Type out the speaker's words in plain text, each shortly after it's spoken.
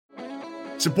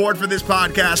Support for this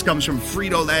podcast comes from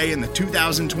Frito-Lay and the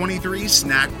 2023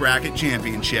 Snack Bracket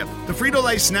Championship. The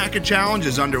Frito-Lay Snack Challenge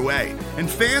is underway, and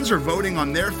fans are voting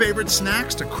on their favorite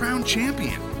snacks to crown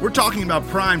champion. We're talking about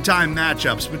prime-time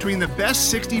matchups between the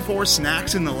best 64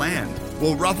 snacks in the land.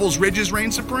 Will Ruffles Ridges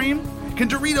reign supreme? Can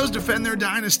Doritos defend their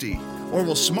dynasty? Or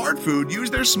will Smart Food use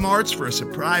their smarts for a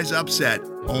surprise upset?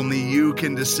 Only you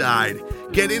can decide.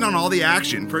 Get in on all the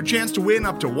action for a chance to win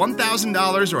up to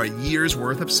 $1,000 or a year's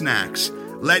worth of snacks.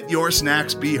 Let your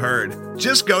snacks be heard.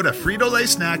 Just go to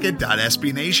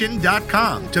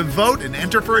fritolaysnacket.sbnation.com to vote and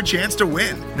enter for a chance to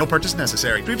win. No purchase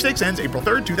necessary. Sweepstakes ends April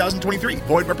 3rd, 2023.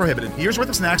 Void where prohibited. Year's worth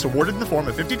of snacks awarded in the form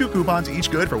of 52 coupons, each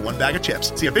good for one bag of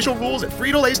chips. See official rules at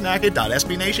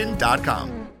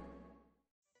fritolaysnacket.sbnation.com.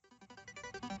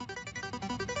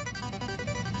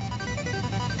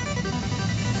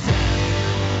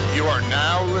 You are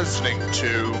now listening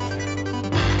to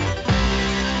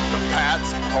the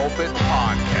Pat's Pulpit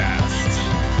Podcast.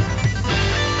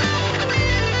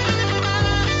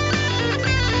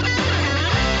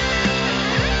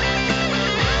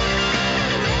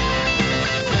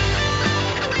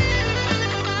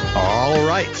 All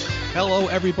right. Hello,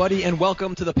 everybody, and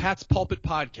welcome to the Pat's Pulpit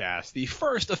Podcast, the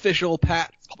first official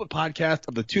Pat's Pulpit Podcast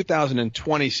of the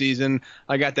 2020 season.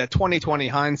 I got that 2020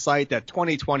 hindsight, that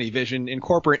 2020 vision.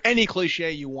 Incorporate any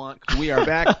cliche you want. We are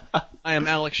back. I am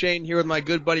Alex Shane here with my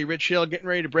good buddy Rich Hill, getting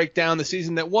ready to break down the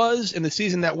season that was and the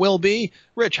season that will be.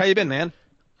 Rich, how you been, man?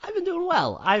 I've been doing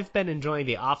well. I've been enjoying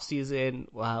the off season.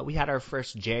 We had our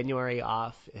first January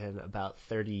off in about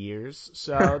 30 years,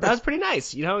 so that was pretty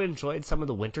nice. You know, enjoyed some of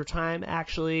the winter time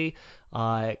actually.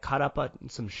 Caught up on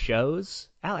some shows.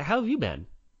 Alec, how have you been?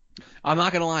 I'm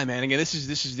not gonna lie, man. Again, this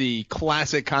is the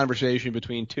classic conversation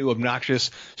between two obnoxious,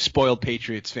 spoiled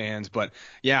Patriots fans. But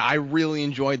yeah, I really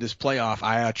enjoyed this playoff.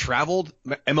 I traveled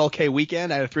MLK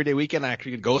weekend. I had a 3-day weekend. I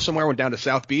actually could go somewhere. Went down to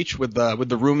South Beach with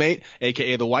the roommate,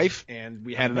 aka the wife, and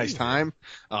we had a nice time.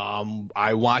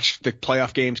 I watched the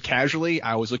playoff games casually.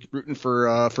 I was rooting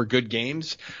for good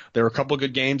games. There were a couple of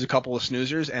good games, a couple of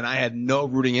snoozers, and I had no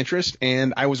rooting interest.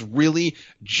 And I was really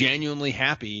genuinely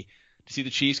happy to see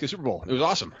the Chiefs get Super Bowl. It was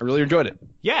awesome. I really enjoyed it.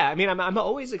 Yeah, I mean, I'm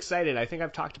always excited. I think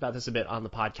I've talked about this a bit on the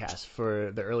podcast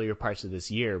for the earlier parts of this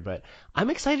year, but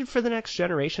I'm excited for the next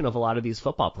generation of a lot of these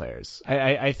football players.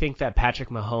 I think that Patrick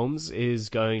Mahomes is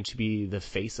going to be the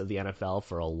face of the NFL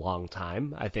for a long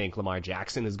time. I think Lamar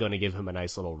Jackson is going to give him a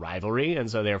nice little rivalry, and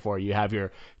so therefore you have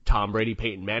your Tom Brady,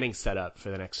 Peyton Manning set up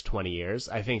for the next 20 years.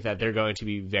 I think that they're going to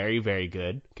be very, very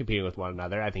good competing with one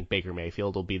another. I think Baker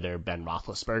Mayfield will be their Ben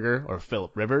Roethlisberger or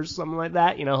Phillip Rivers, something like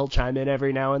that. You know, he'll chime in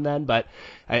every now and then, but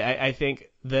I think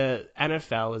the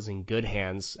NFL is in good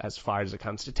hands as far as it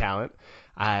comes to talent.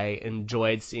 I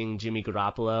enjoyed seeing Jimmy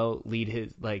Garoppolo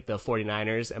lead the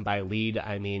 49ers, and by lead,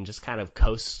 I mean just kind of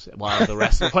coast while the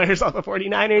rest of the players on the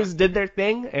 49ers did their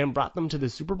thing and brought them to the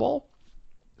Super Bowl.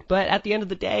 But at the end of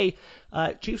the day,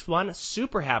 Chiefs won.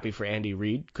 Super happy for Andy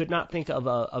Reid. Could not think of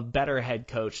a better head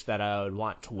coach that I would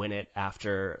want to win it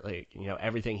after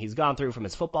everything he's gone through from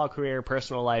his football career,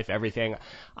 personal life, everything.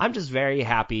 I'm just very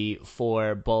happy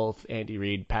for both Andy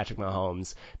Reid, Patrick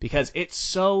Mahomes, because it's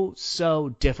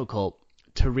so difficult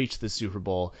to reach the Super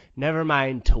Bowl, never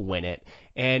mind to win it.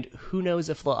 And who knows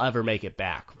if they'll ever make it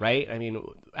back, right? I mean,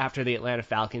 after the Atlanta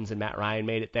Falcons and Matt Ryan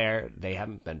made it there, they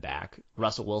haven't been back.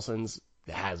 Russell Wilson's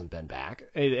hasn't been back.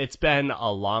 It's been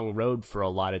a long road for a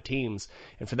lot of teams,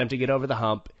 and for them to get over the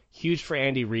hump, huge for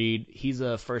Andy Reid. He's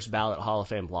a first ballot Hall of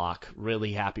Fame block.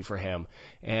 Really happy for him.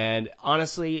 And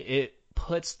honestly, it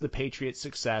puts the Patriots'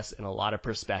 success in a lot of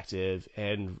perspective,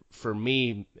 and for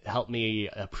me, helped me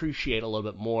appreciate a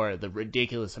little bit more the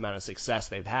ridiculous amount of success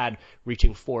they've had,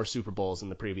 reaching 4 Super Bowls in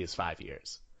the previous 5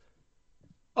 years.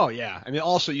 Oh, yeah. I mean,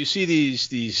 also, you see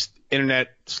these internet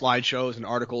slideshows and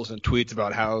articles and tweets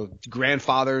about how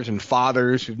grandfathers and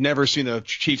fathers who've never seen the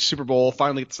Chiefs Super Bowl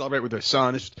finally get to celebrate with their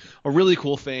son. It's a really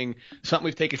cool thing, something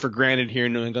we've taken for granted here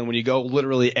in New England. When you go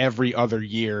literally every other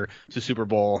year to Super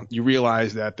Bowl, you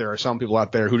realize that there are some people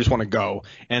out there who just want to go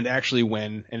and actually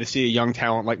win, and to see a young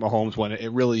talent like Mahomes win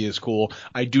it really is cool.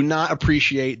 I do not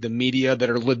appreciate the media that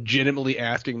are legitimately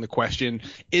asking the question,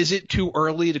 is it too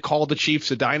early to call the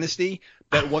Chiefs a dynasty?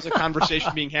 That was a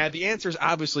conversation being had. The answer is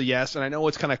obviously yes, and I know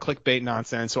it's kind of clickbait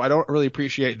nonsense, so I don't really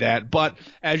appreciate that. But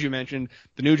as you mentioned,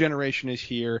 the new generation is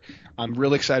here. I'm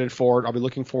really excited for it. I'll be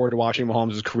looking forward to watching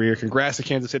Mahomes' career. Congrats to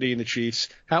Kansas City and the Chiefs.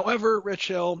 However, Rich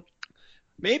Hill,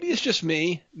 maybe it's just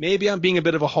me. Maybe I'm being a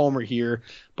bit of a homer here,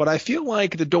 but I feel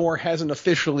like the door hasn't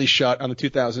officially shut on the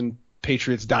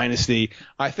Patriots dynasty.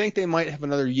 I think they might have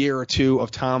another year or two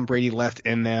of Tom Brady left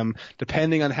in them,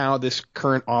 depending on how this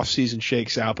current offseason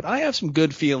shakes out. But I have some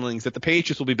good feelings that the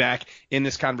Patriots will be back in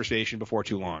this conversation before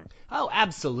too long. Oh,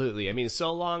 absolutely. I mean,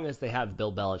 so long as they have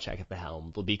Bill Belichick at the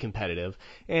helm, they'll be competitive.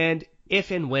 And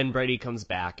if and when Brady comes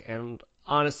back, and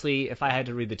honestly, if I had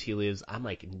to read the tea leaves, I'm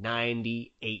like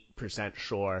 98%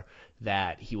 sure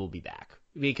that he will be back.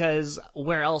 Because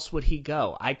where else would he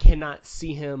go? I cannot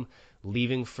see him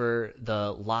leaving for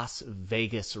the Las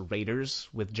Vegas Raiders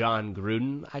with John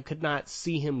Gruden. I could not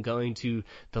see him going to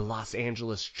the Los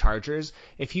Angeles Chargers.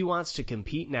 If he wants to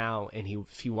compete now and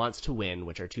if he wants to win,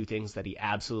 which are two things that he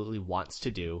absolutely wants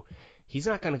to do, he's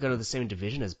not going to go to the same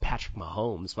division as Patrick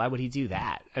Mahomes. Why would he do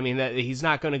that? I mean, he's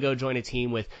not going to go join a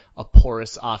team with a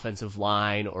porous offensive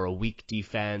line or a weak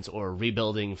defense or a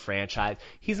rebuilding franchise.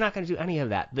 He's not going to do any of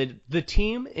that. The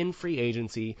team in free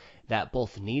agency that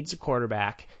both needs a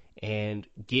quarterback and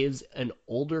gives an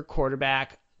older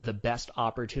quarterback the best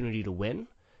opportunity to win,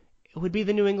 it would be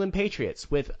the New England Patriots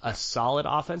with a solid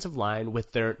offensive line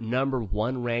with their number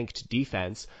one ranked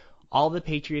defense. All the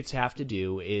Patriots have to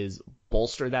do is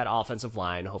bolster that offensive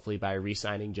line, hopefully by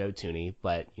re-signing Joe Thuney,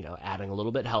 but adding a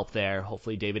little bit help there.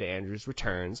 Hopefully David Andrews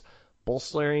returns,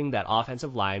 bolstering that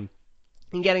offensive line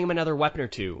and getting him another weapon or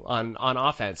two on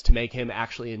offense to make him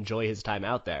actually enjoy his time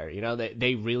out there.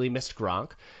 They really missed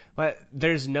Gronk, but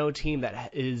there's no team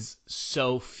that is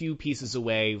so few pieces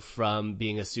away from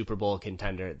being a Super Bowl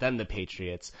contender than the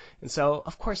Patriots. And so,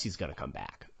 of course, he's going to come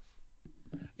back.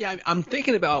 Yeah, I'm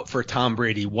thinking about for Tom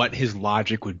Brady what his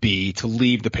logic would be to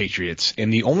leave the Patriots.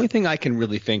 And the only thing I can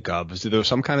really think of is that there was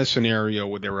some kind of scenario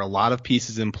where there were a lot of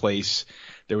pieces in place.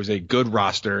 There was a good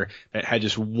roster that had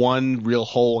just one real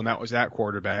hole, and that was that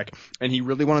quarterback. And he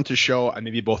really wanted to show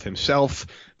maybe both himself,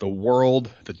 the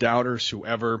world, the doubters,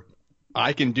 whoever,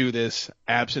 I can do this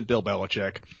absent Bill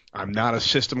Belichick. I'm not a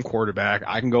system quarterback.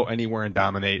 I can go anywhere and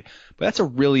dominate. But that's a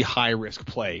really high-risk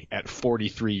play at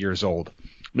 43 years old.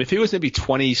 I mean, if he was maybe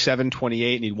 27,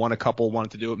 28 and he'd won a couple,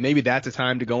 wanted to do it, maybe that's a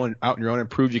time to go out on your own and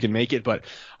prove you can make it. But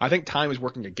I think time is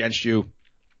working against you.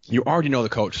 You already know the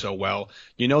coach so well.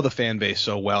 You know the fan base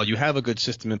so well. You have a good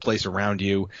system in place around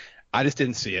you. I just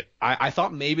didn't see it. I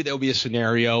thought maybe there would be a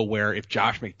scenario where if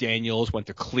Josh McDaniels went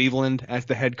to Cleveland as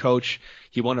the head coach,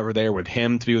 he went over there with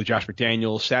him to be with Josh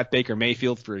McDaniels, sat Baker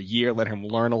Mayfield for a year, let him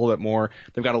learn a little bit more.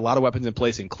 They've got a lot of weapons in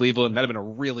place in Cleveland. That would have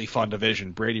been a really fun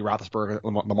division. Brady, Roethlisberger,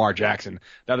 Lamar Jackson.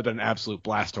 That would have been an absolute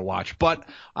blast to watch. But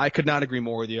I could not agree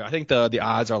more with you. I think the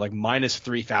odds are like minus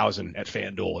 3,000 at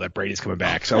FanDuel that Brady's coming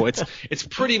back. So it's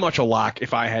pretty much a lock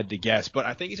if I had to guess. But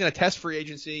I think he's going to test free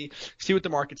agency, see what the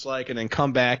market's like, and then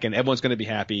come back, and everyone's going to be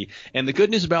happy. And the good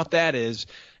news about that is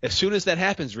as soon as that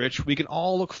happens, Rich, we can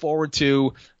all look forward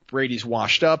to Brady's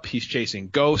washed up. He's chasing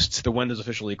ghosts. The window's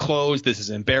officially closed. This is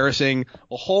embarrassing.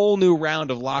 A whole new round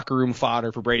of locker room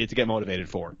fodder for Brady to get motivated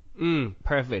for.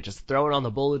 Perfect. Just throw it on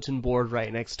the bulletin board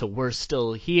right next to "We're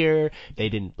still here. They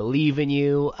didn't believe in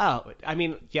you." Oh, I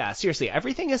mean, yeah, seriously,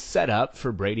 everything is set up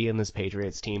for Brady and this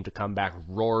Patriots team to come back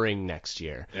roaring next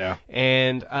year. Yeah.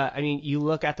 And, I mean, you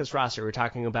look at this roster, we're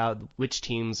talking about which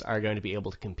teams are going to be able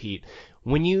to compete.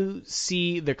 When you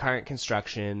see the current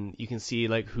construction, you can see,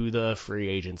 like, who the free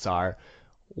agents are.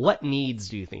 What needs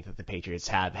do you think that the Patriots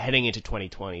have heading into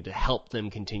 2020 to help them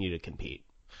continue to compete?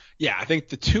 Yeah, I think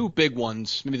the two big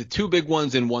ones, maybe the two big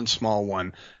ones and one small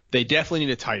one, they definitely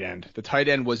need a tight end. The tight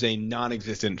end was a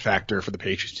non-existent factor for the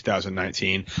Patriots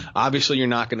 2019. Obviously, you're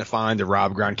not going to find the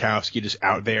Rob Gronkowski just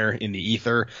out there in the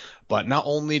ether. But not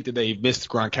only did they miss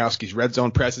Gronkowski's red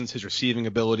zone presence, his receiving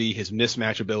ability, his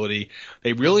mismatch ability,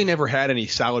 they really never had any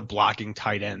solid blocking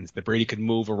tight ends that Brady could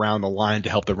move around the line to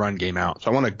help the run game out.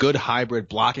 So I want a good hybrid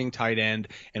blocking tight end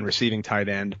and receiving tight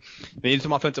end. They need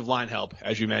some offensive line help,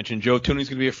 as you mentioned. Joe Thuney's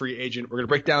going to be a free agent. We're going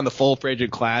to break down the full free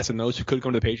agent class and those who could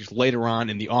come to the Patriots later on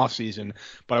in the offseason.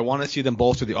 But I want to see them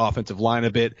bolster the offensive line a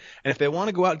bit. And if they want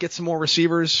to go out and get some more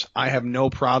receivers, I have no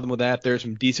problem with that. There's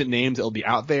some decent names that will be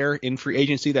out there in free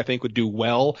agency that I think would do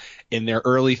well in their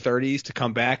early 30s to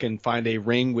come back and find a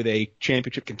ring with a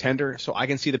championship contender. So I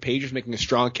can see the Patriots making a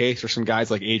strong case for some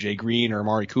guys like A.J. Green or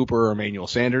Amari Cooper or Emmanuel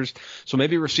Sanders. So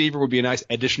maybe a receiver would be a nice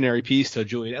additionary piece to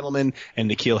Julian Edelman and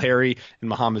N'Keal Harry and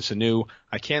Mohamed Sanu.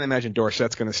 I can't imagine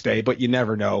Dorsett's going to stay, but you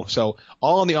never know. So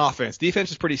all on the offense.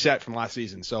 Defense is pretty set from last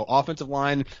season. So offensive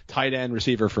line, tight end,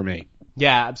 receiver for me.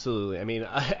 Yeah, absolutely. I mean,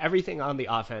 everything on the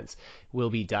offense will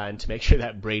be done to make sure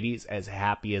that Brady's as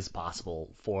happy as possible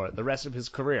for the rest of his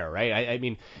career, right? I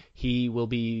mean, he will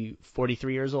be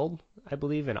 43 years old, I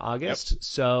believe, in August. Yep.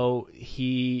 So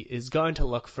he is going to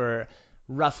look for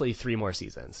roughly 3 more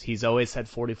seasons. He's always said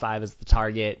 45 is the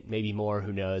target, maybe more,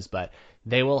 who knows, but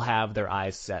they will have their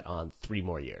eyes set on 3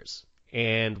 more years.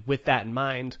 And with that in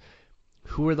mind,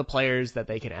 who are the players that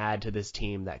they can add to this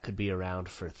team that could be around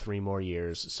for 3 more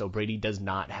years so Brady does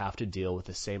not have to deal with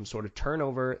the same sort of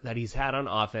turnover that he's had on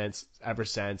offense ever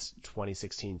since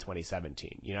 2016,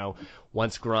 2017? You know,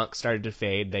 once Gronk started to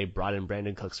fade, they brought in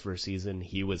Brandon Cooks for a season.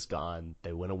 He was gone.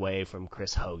 They went away from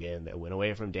Chris Hogan. They went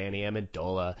away from Danny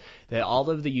Amendola. All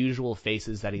of the usual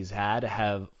faces that he's had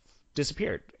have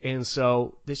disappeared. And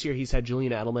so this year he's had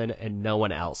Julian Edelman and no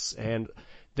one else. And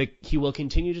he will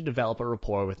continue to develop a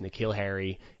rapport with N'Keal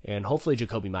Harry and hopefully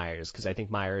Jacoby Myers, because I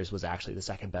think Myers was actually the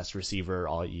second best receiver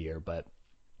all year. But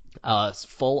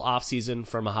full offseason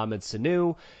for Mohamed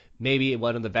Sanu, maybe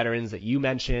one of the veterans that you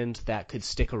mentioned that could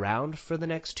stick around for the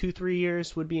next 2-3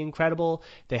 years would be incredible.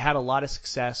 They had a lot of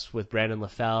success with Brandon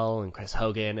LaFell and Chris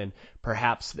Hogan, and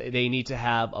perhaps they need to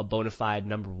have a bona fide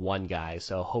number 1 guy.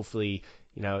 So hopefully,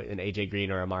 you know, an AJ Green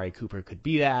or Amari Cooper could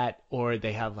be that, or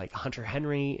they have like Hunter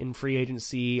Henry in free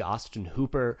agency, Austin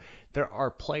Hooper. There are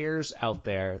players out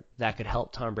there that could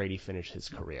help Tom Brady finish his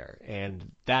career,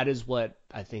 and that is what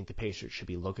I think the Patriots should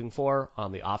be looking for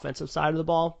on the offensive side of the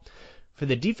ball. For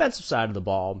the defensive side of the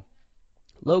ball,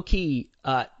 low key,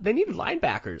 they need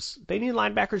linebackers. They need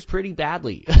linebackers pretty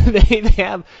badly. they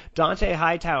have Dante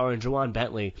Hightower and Juwan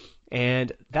Bentley,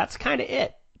 and that's kind of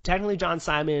it. Technically John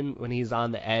Simon when he's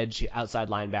on the edge, outside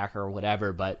linebacker or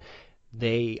whatever, but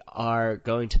they are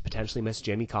going to potentially miss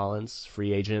Jamie Collins,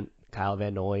 free agent, Kyle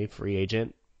Van Noy, free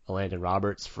agent, Landon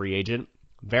Roberts, free agent,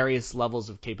 various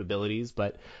levels of capabilities,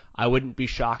 but I wouldn't be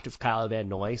shocked if Kyle Van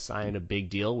Noy signed a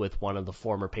big deal with one of the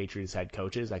former Patriots head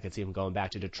coaches. I could see him going back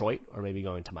to Detroit or maybe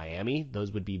going to Miami.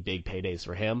 Those would be big paydays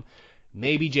for him.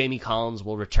 Maybe Jamie Collins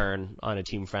will return on a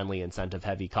team-friendly,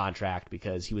 incentive-heavy contract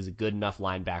because he was a good enough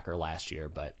linebacker last year.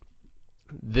 But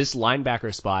this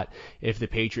linebacker spot, if the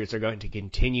Patriots are going to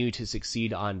continue to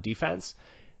succeed on defense,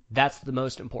 that's the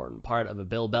most important part of a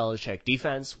Bill Belichick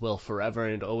defense, will forever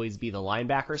and always be the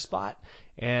linebacker spot.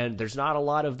 And there's not a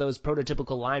lot of those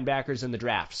prototypical linebackers in the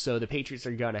draft, so the Patriots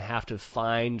are going to have to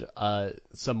find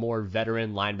some more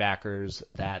veteran linebackers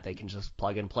that they can just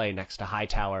plug and play next to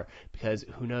Hightower, because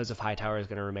who knows if Hightower is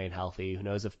going to remain healthy, who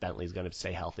knows if Bentley's going to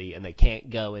stay healthy, and they can't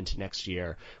go into next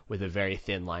year with a very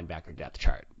thin linebacker depth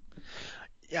chart.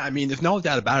 Yeah, I mean, there's no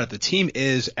doubt about it. The team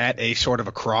is at a sort of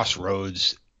a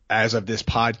crossroads as of this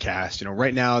podcast. You know,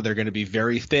 right now they're going to be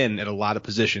very thin at a lot of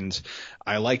positions.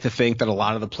 I like to think that a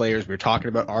lot of the players we're talking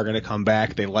about are going to come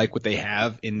back. They like what they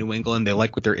have in New England. They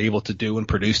like what they're able to do and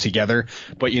produce together.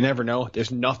 But you never know.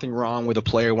 There's nothing wrong with a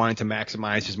player wanting to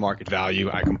maximize his market value.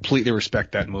 I completely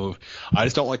respect that move. I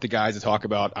just don't like the guys that talk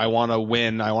about, I want to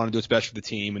win, I want to do what's best for the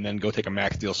team, and then go take a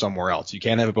max deal somewhere else. You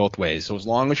can't have it both ways. So as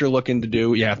long as you're looking to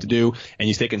do what you have to do and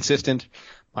you stay consistent,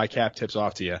 my cap tips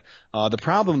off to you. The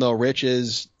problem, though, Rich,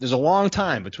 is there's a long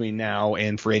time between now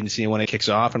and free agency and when it kicks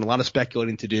off, and a lot of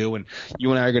speculating to do. And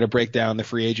you and I are going to break down the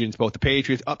free agents, both the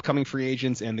Patriots, upcoming free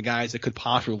agents, and the guys that could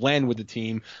possibly land with the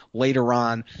team later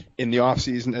on in the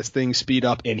offseason as things speed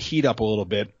up and heat up a little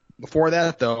bit. Before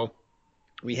that, though,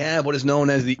 we have what is known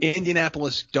as the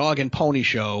Indianapolis Dog and Pony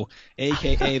Show,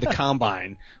 a.k.a. the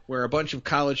Combine, where a bunch of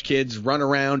college kids run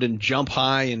around and jump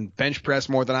high and bench press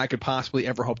more than I could possibly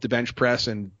ever hope to bench press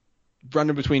and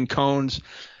run in between cones.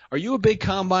 Are you a big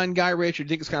Combine guy, Rich, or do you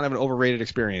think it's kind of an overrated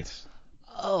experience?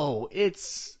 Oh,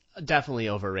 it's definitely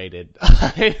overrated.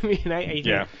 I mean, I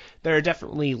think there are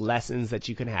definitely lessons that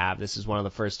you can have. This is one of the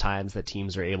first times that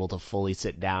teams are able to fully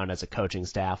sit down as a coaching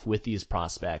staff with these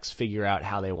prospects, figure out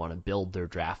how they want to build their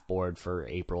draft board for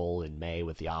April and May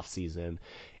with the offseason.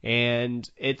 And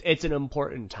it's an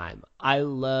important time. I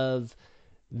love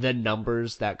the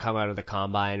numbers that come out of the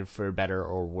Combine, for better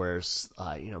or worse,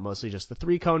 mostly just the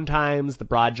 3-cone times, the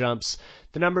broad jumps,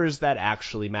 the numbers that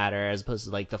actually matter, as opposed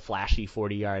to like the flashy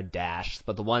 40-yard dash,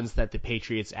 but the ones that the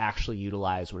Patriots actually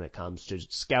utilize when it comes to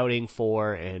scouting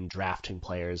for and drafting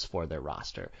players for their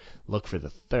roster. Look for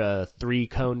the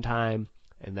 3-cone time,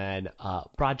 and then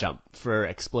broad jump for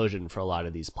explosion for a lot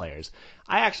of these players.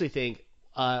 I actually think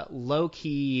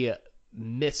low-key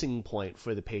missing point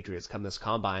for the Patriots come this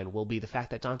Combine will be the fact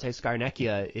that Dante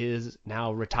Scarnecchia is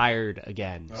now retired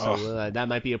again. So that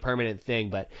might be a permanent thing,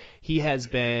 but he has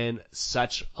been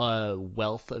such a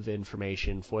wealth of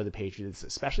information for the Patriots,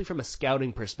 especially from a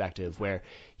scouting perspective, where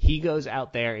he goes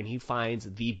out there and he finds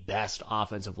the best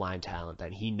offensive line talent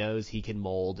that he knows he can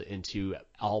mold into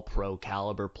all-pro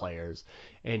caliber players,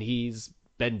 and he's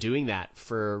been doing that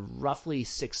for roughly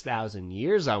 6,000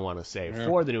 years, I want to say,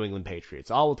 for the New England Patriots,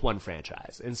 all with one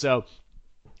franchise. And so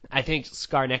I think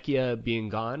Skarnecchia being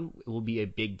gone will be a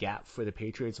big gap for the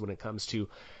Patriots when it comes to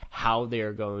how they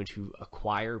are going to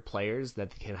acquire players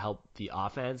that can help the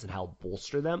offense and help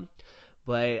bolster them.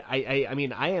 But I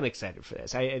mean, I am excited for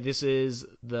this. This is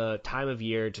the time of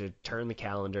year to turn the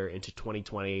calendar into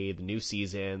 2020, the new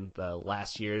season, the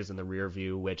last year's in the rear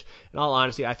view, which, in all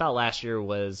honesty, I thought last year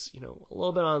was, a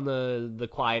little bit on the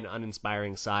quiet and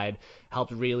uninspiring side.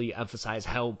 Helped really emphasize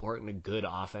how important a good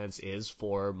offense is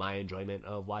for my enjoyment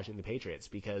of watching the Patriots,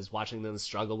 because watching them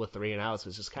struggle with 3-and-outs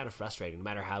was just kind of frustrating, no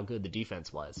matter how good the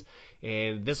defense was.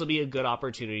 And this will be a good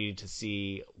opportunity to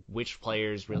see which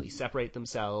players really separate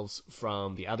themselves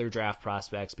from the other draft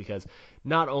prospects, because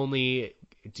not only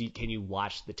can you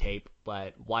watch the tape,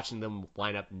 but watching them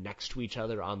line up next to each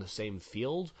other on the same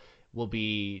field will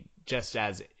be just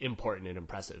as important and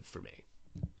impressive for me.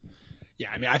 Yeah,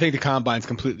 I mean, I think the Combine's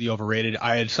completely overrated.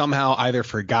 I had somehow either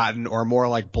forgotten or more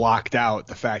like blocked out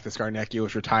the fact that Skarnecchia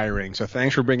was retiring. So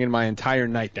thanks for bringing my entire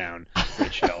night down,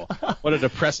 Rich Hill. What a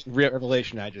depressing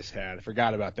revelation I just had. I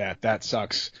forgot about that. That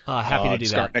sucks. Happy to do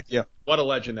that. What a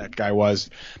legend that guy was.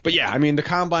 But yeah, I mean, the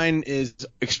Combine is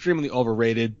extremely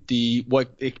overrated. I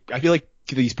feel like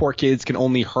these poor kids can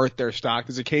only hurt their stock.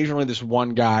 There's occasionally this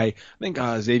one guy, I think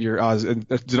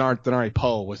Denari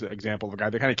Poe was an example of a guy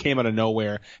that kind of came out of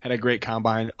nowhere, had a great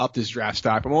combine, upped his draft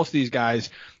stock. But most of these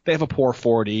guys, they have a poor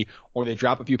 40, or they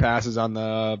drop a few passes on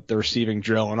the receiving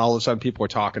drill, and all of a sudden people are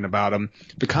talking about them.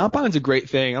 The combine's a great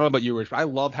thing. I don't know about you, Rich, but I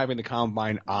love having the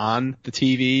combine on the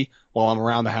TV while I'm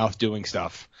around the house doing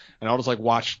stuff. And I'll just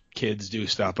watch kids do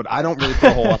stuff, but I don't really put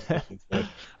a whole lot into it.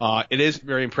 It is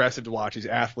very impressive to watch these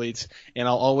athletes, and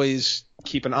I'll always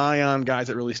keep an eye on guys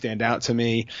that really stand out to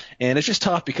me. And it's just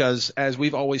tough because, as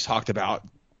we've always talked about,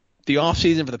 the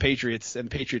offseason for the Patriots and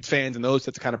Patriots fans and those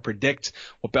that kind of predict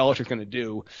what Belichick's going to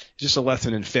do is just a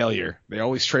lesson in failure. They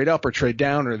always trade up or trade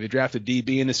down, or they draft a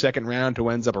DB in the second round who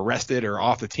ends up arrested or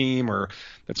off the team, or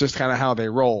that's just kind of how they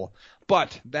roll.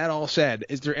 But that all said,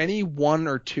 is there any one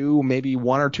or two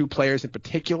players in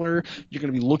particular you're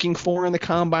going to be looking for in the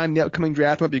combine, the upcoming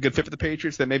draft might be a good fit for the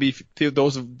Patriots, that maybe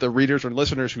those of the readers or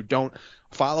listeners who don't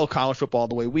follow college football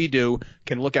the way we do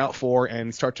can look out for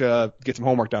and start to get some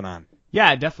homework done on?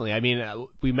 Yeah, definitely. I mean,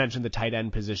 we mentioned the tight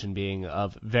end position being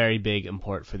of very big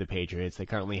import for the Patriots. They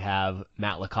currently have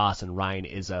Matt LaCosse and Ryan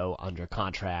Izzo under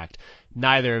contract.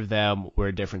 Neither of them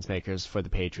were difference makers for the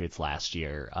Patriots last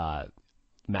year.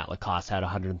 Matt LaCosse had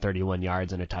 131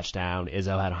 yards and a touchdown.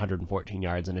 Izzo had 114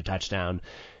 yards and a touchdown.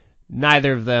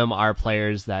 Neither of them are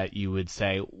players that you would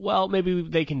say, well, maybe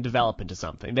they can develop into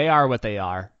something. They are what they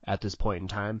are at this point in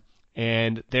time.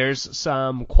 And there's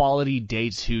some quality day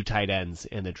two tight ends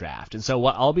in the draft. And so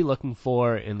what I'll be looking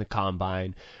for in the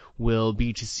combine will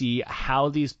be to see how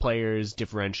these players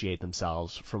differentiate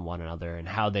themselves from one another and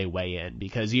how they weigh in.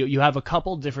 Because you have a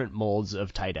couple different molds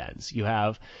of tight ends. You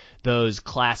have those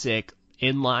classic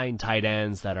inline tight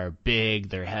ends that are big,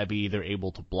 they're heavy, they're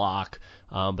able to block,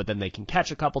 but then they can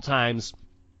catch a couple times.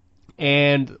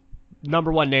 And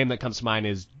number one name that comes to mind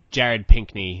is Jared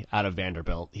Pinkney out of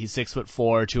Vanderbilt. He's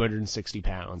 6'4", 260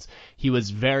 pounds. He was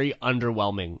very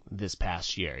underwhelming this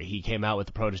past year. He came out with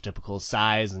the prototypical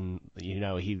size, and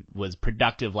he was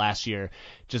productive last year,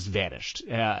 just vanished,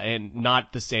 and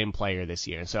not the same player this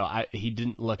year. So he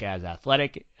didn't look as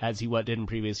athletic as he did in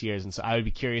previous years, and so I would be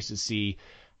curious to see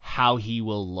how he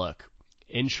will look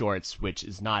in shorts, which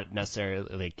is not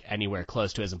necessarily anywhere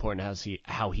close to as important as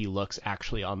how he looks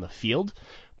actually on the field.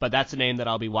 But that's a name that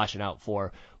I'll be watching out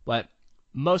for. But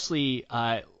mostly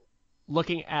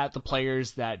looking at the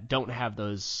players that don't have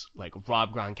those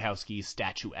Rob Gronkowski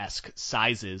statue-esque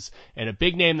sizes. And a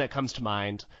big name that comes to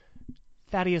mind,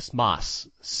 Thaddeus Moss,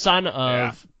 son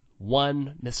of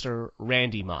one Mr.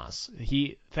 Randy Moss.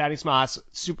 Thaddeus Moss,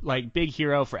 big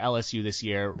hero for LSU this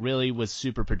year, really was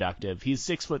super productive. He's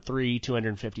 6'3",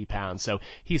 250 pounds, so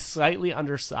he's slightly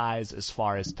undersized as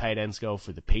far as tight ends go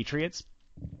for the Patriots.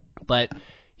 But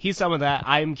he's someone that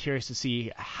I'm curious to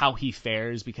see how he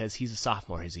fares, because he's a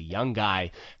sophomore. He's a young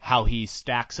guy, how he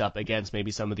stacks up against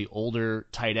maybe some of the older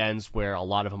tight ends where a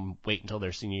lot of them wait until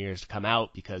their senior years to come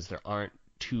out because there aren't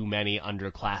too many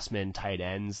underclassmen tight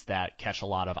ends that catch a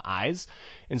lot of eyes.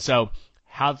 And so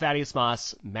how Thaddeus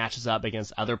Moss matches up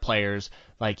against other players,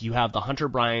 like you have the Hunter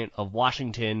Bryant of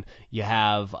Washington, you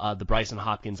have the Bryson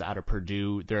Hopkins out of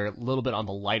Purdue. They're a little bit on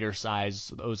the lighter side.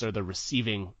 So those are the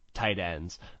receiving tight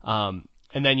ends. And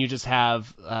then you just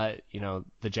have,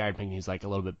 the Jared Pinkney, who's a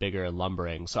little bit bigger and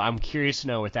lumbering. So I'm curious to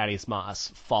know where Thaddeus Moss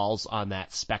falls on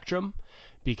that spectrum,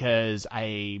 because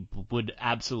I would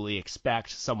absolutely expect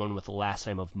someone with the last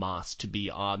name of Moss to be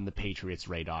on the Patriots'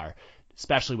 radar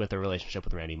especially with their relationship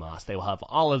with Randy Moss. They will have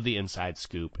all of the inside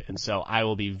scoop, and so I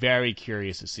will be very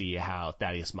curious to see how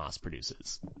Thaddeus Moss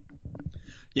produces.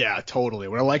 Yeah, totally.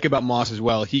 What I like about Moss as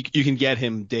well, you can get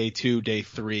him day 2, day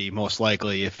 3, most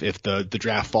likely if the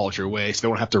draft falls your way, so they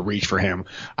won't have to reach for him.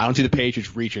 I don't see the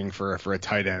Patriots reaching for a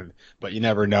tight end, but you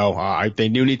never know. They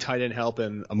do need tight end help,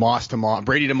 and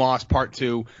Brady to Moss part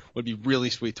 2 would be really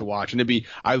sweet to watch. And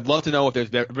I'd love to know if there's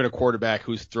been a quarterback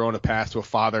who's thrown a pass to a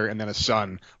father and then a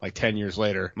son like 10 years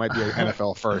later. Might be an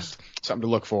NFL first, something to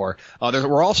look for.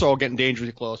 We're also getting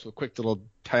dangerously close with a quick little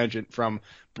tangent from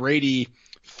Brady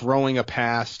throwing a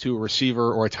pass to a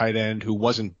receiver or a tight end who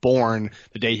wasn't born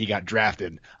the day he got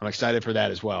drafted. I'm excited for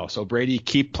that as well. So Brady,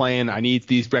 keep playing. I need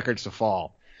these records to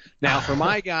fall. Now, for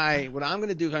my guy, what I'm going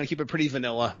to do is kind of keep it pretty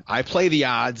vanilla. I play the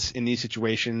odds in these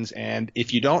situations, and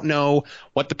if you don't know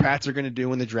what the Pats are going to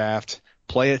do in the draft,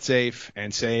 play it safe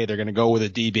and say they're going to go with a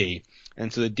DB.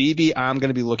 And so the DB I'm going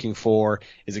to be looking for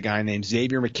is a guy named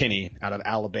Xavier McKinney out of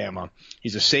Alabama.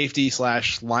 He's a safety /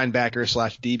 linebacker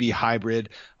 / DB hybrid.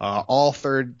 All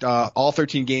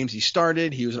 13 games he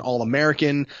started. He was an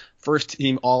All-American, first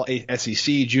team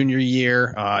All-SEC junior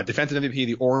year, defensive MVP of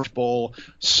the Orange Bowl,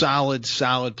 solid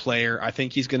player. I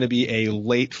think he's going to be a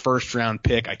late first-round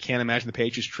pick. I can't imagine the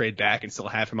Patriots trade back and still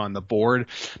have him on the board.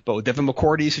 But with Devin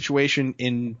McCourty's situation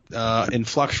in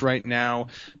flux right now,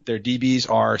 their DBs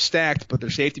are stacked, but their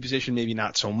safety position maybe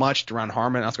not so much. Deron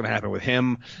Harmon, that's going to happen with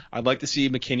him. I'd like to see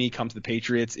McKinney come to the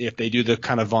Patriots if they do the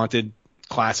kind of vaunted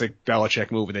classic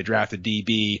Belichick move where they draft a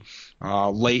DB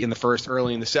late in the first,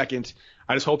 early in the second.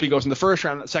 I just hope he goes in the first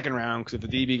round, not the second round, because if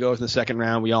the DB goes in the second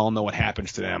round, we all know what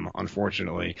happens to them,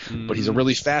 unfortunately. But he's a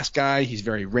really fast guy. He's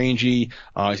very rangy.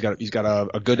 He's got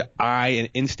a good eye and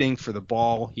instinct for the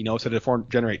ball. He knows how to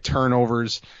generate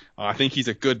turnovers. I think he's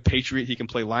a good Patriot. He can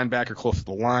play linebacker close to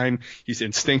the line. He's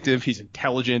instinctive. He's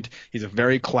intelligent. He's a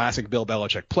very classic Bill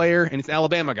Belichick player, and he's an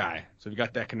Alabama guy. So we've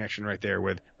got that connection right there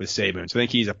with Saban. So I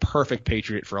think he's a perfect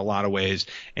Patriot for a lot of ways,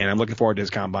 and I'm looking forward to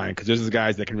his combine because those are the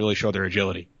guys that can really show their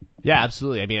agility. Yeah,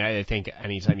 absolutely. I mean, I think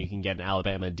anytime you can get an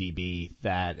Alabama DB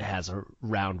that has a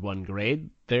round 1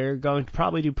 grade, they're going to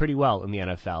probably do pretty well in the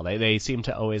NFL. They seem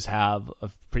to always have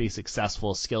a pretty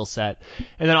successful skill set.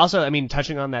 And then also, I mean,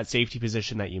 touching on that safety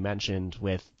position that you mentioned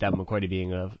with Devin McCourty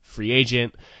being a free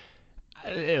agent,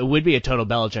 it would be a total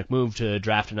Belichick move to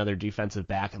draft another defensive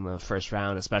back in the first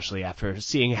round, especially after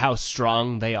seeing how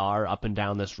strong they are up and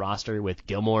down this roster, with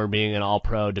Gilmore being an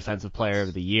all-pro defensive player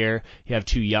of the year. You have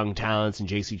 2 young talents in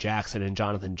J.C. Jackson and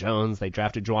Jonathan Jones. They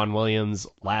drafted Juwan Williams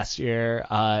last year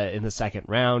in the second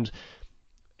round.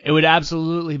 It would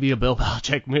absolutely be a Bill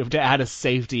Belichick move to add a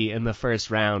safety in the first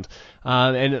round.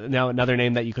 And now another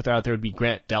name that you could throw out there would be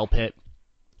Grant Delpit.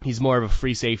 He's more of a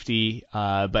free safety,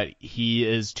 but he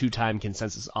is 2-time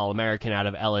consensus All-American out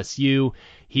of LSU.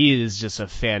 He is just a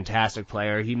fantastic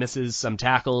player. He misses some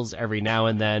tackles every now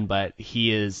and then, but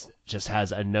he just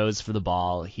has a nose for the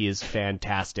ball. He is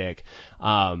fantastic.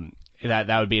 That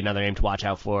would be another name to watch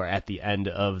out for at the end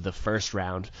of the first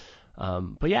round.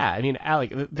 But yeah, I mean,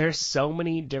 Alec, there's so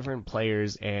many different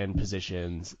players and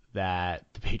positions that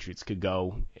the Patriots could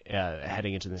go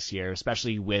heading into this year,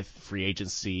 especially with free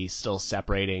agency still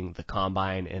separating the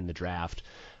combine and the draft.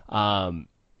 When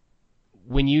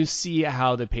you see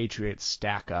how the Patriots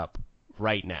stack up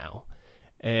right now,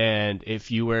 and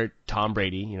if you were Tom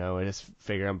Brady, just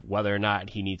figure out whether or not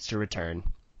he needs to return,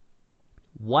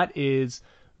 what is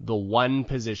the one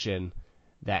position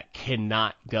that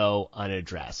cannot go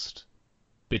unaddressed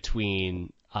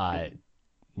between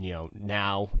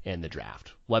now and the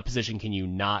draft? What position can you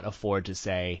not afford to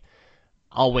say,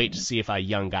 I'll wait to see if a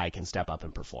young guy can step up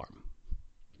and perform?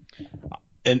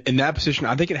 In that position,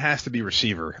 I think it has to be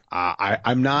receiver.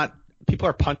 I'm not. People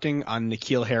are punting on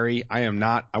N'Keal Harry. I am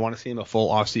not. I want to see him a full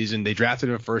offseason. They drafted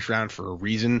him first round for a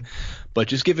reason, but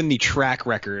just given the track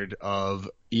record of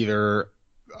either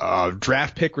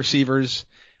draft pick receivers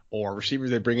or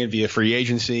receivers they bring in via free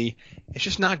agency, it's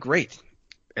just not great.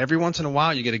 Every once in a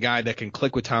while, you get a guy that can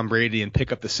click with Tom Brady and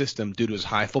pick up the system due to his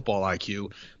high football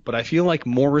IQ. But I feel like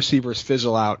more receivers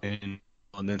fizzle out and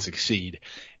then succeed.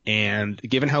 And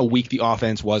given how weak the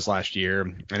offense was last year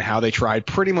and how they tried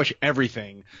pretty much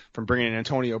everything from bringing in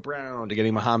Antonio Brown to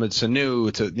getting Mohamed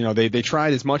Sanu to, they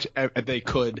tried as much as they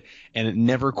could and it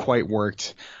never quite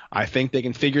worked. I think they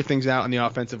can figure things out on the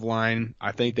offensive line.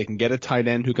 I think they can get a tight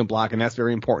end who can block, and that's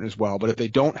very important as well. But if they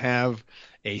don't have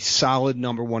a solid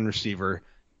number 1 receiver,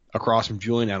 across from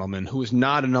Julian Edelman, who is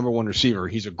not a number one receiver.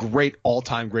 He's a great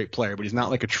all-time great player, but he's not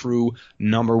like a true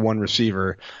number one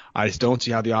receiver. I just don't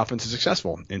see how the offense is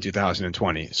successful in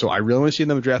 2020. So I really want to see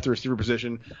them draft the receiver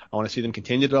position. I want to see them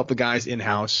continue to develop the guys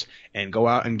in-house and go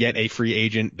out and get a free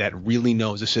agent that really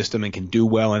knows the system and can do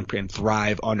well and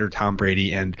thrive under Tom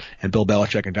Brady and Bill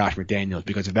Belichick and Josh McDaniels.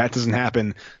 Because if that doesn't happen,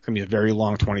 it's going to be a very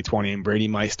long 2020, and Brady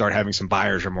might start having some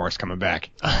buyer's remorse coming back.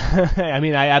 I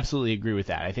mean, I absolutely agree with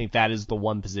that. I think that is the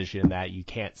one position that you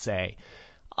can't say,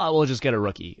 oh, we'll just get a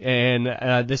rookie.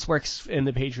 And this works in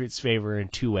the Patriots' favor in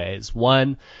two ways.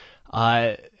 One,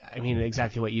 I mean,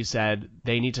 exactly what you said.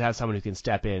 They need to have someone who can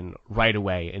step in right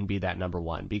away and be that number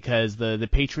one, because the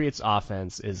Patriots'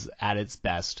 offense is at its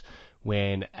best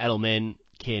when Edelman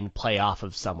can play off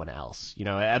of someone else. You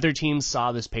know, other teams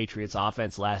saw this Patriots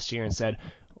offense last year and said,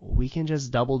 we can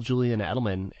just double Julian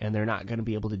Edelman and they're not going to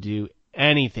be able to do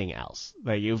anything else.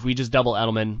 Like, if we just double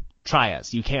Edelman, try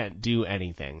us. You can't do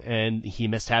anything. And he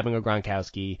missed having a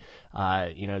Gronkowski.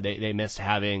 They missed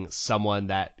having someone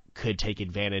that could take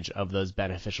advantage of those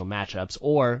beneficial matchups,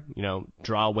 or,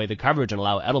 draw away the coverage and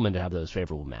allow Edelman to have those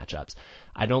favorable matchups.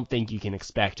 I don't think you can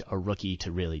expect a rookie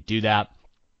to really do that.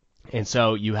 And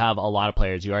so you have a lot of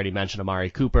players. You already mentioned Amari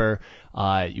Cooper.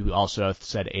 You also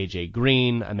said A.J.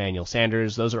 Green, Emmanuel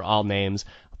Sanders. Those are all names.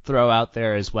 Throw out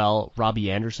there as well,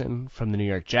 Robbie Anderson from the New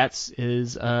York Jets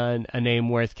is a name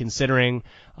worth considering.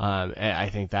 I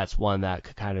think that's one that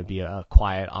could kind of be a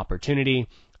quiet opportunity.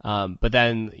 But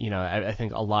then, I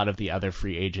think a lot of the other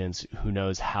free agents, who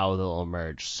knows how they'll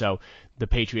emerge. So the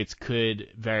Patriots could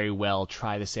very well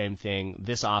try the same thing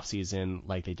this offseason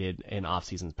like they did in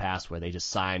offseasons past, where they just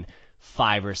sign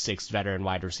 5 or 6 veteran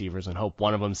wide receivers and hope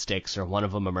one of them sticks or one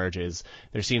of them emerges.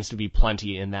 There seems to be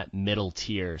plenty in that middle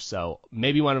tier, so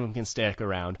maybe one of them can stick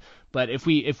around. But if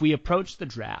we approach the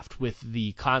draft with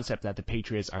the concept that the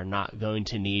Patriots are not going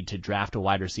to need to draft a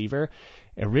wide receiver,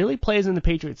 it really plays in the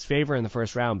Patriots' favor in the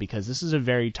first round, because this is a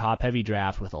very top-heavy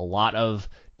draft with a lot of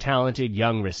talented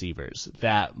young receivers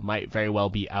that might very well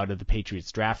be out of the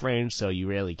Patriots' draft range, so you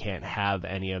really can't have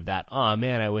any of that, oh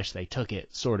man, I wish they took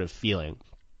it sort of feeling.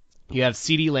 You have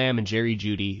CeeDee Lamb and Jerry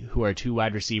Jeudy, who are 2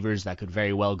 wide receivers that could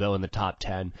very well go in the top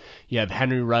 10. You have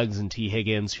Henry Ruggs and T.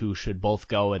 Higgins, who should both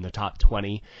go in the top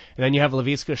 20. And then you have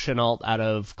Laviska Shenault out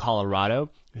of Colorado,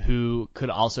 who could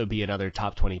also be another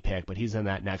top 20 pick, but he's in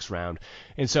that next round.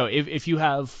 And so if you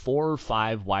have 4 or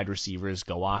 5 wide receivers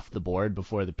go off the board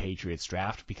before the Patriots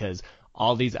draft, because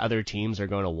all these other teams are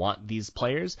going to want these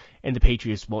players, and the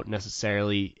Patriots won't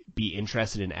necessarily be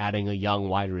interested in adding a young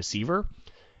wide receiver,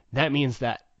 that means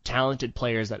that talented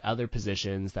players at other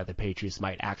positions that the Patriots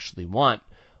might actually want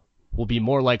will be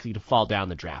more likely to fall down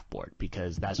the draft board,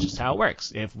 because that's just how it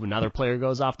works. If another player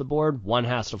goes off the board, one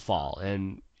has to fall.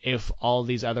 And if all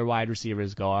these other wide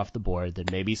receivers go off the board, then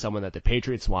maybe someone that the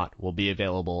Patriots want will be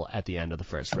available at the end of the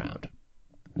first round.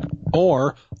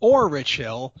 Or Rich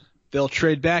Hill, they'll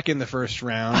trade back in the first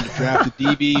round, draft a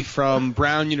DB from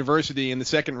Brown University in the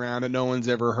second round that no one's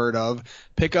ever heard of,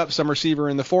 pick up some receiver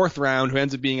in the fourth round who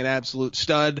ends up being an absolute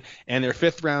stud, and their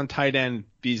fifth round tight end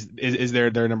is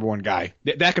their number one guy.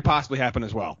 That could possibly happen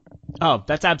as well. Oh,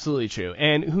 that's absolutely true.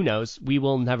 And who knows? We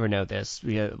will never know this.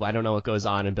 I don't know what goes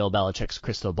on in Bill Belichick's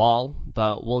crystal ball,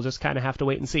 but we'll just kind of have to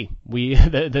wait and see.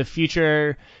 The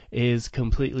future is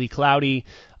completely cloudy,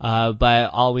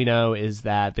 but all we know is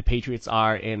that the Patriots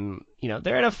are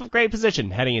they're in a great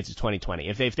position heading into 2020.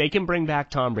 If they can bring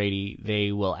back Tom Brady,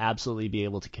 they will absolutely be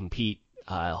able to compete.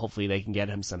 Hopefully they can get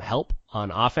him some help on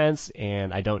offense,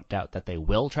 and I don't doubt that they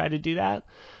will try to do that.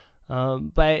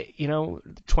 But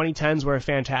 2010s were a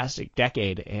fantastic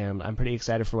decade, and I'm pretty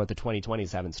excited for what the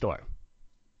 2020s have in store.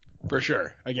 For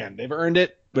sure. Again, they've earned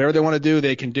it. Whatever they want to do,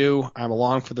 they can do. I'm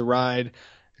along for the ride.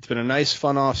 It's been a nice,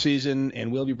 fun off season,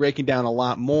 and we'll be breaking down a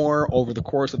lot more over the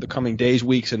course of the coming days,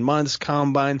 weeks, and months.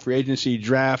 Combine, free agency,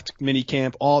 draft, mini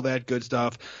camp, all that good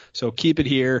stuff. So keep it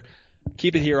here.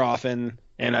 Keep it here often.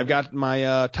 And I've got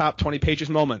my top 20 Patriots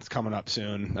moments coming up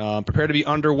soon. Prepare to be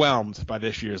underwhelmed by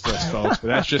this year's list, folks. But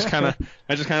that's just kind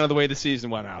of the way the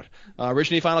season went out.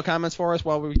 Rich, any final comments for us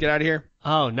while we get out of here?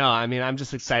 Oh no, I mean, I'm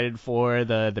just excited for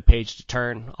the page to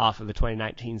turn off of the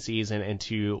 2019 season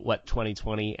into what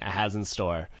 2020 has in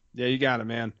store. Yeah, you got it,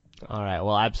 man. All right,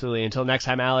 well, absolutely. Until next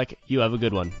time, Alec, you have a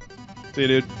good one. See you,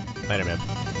 dude. Later, man.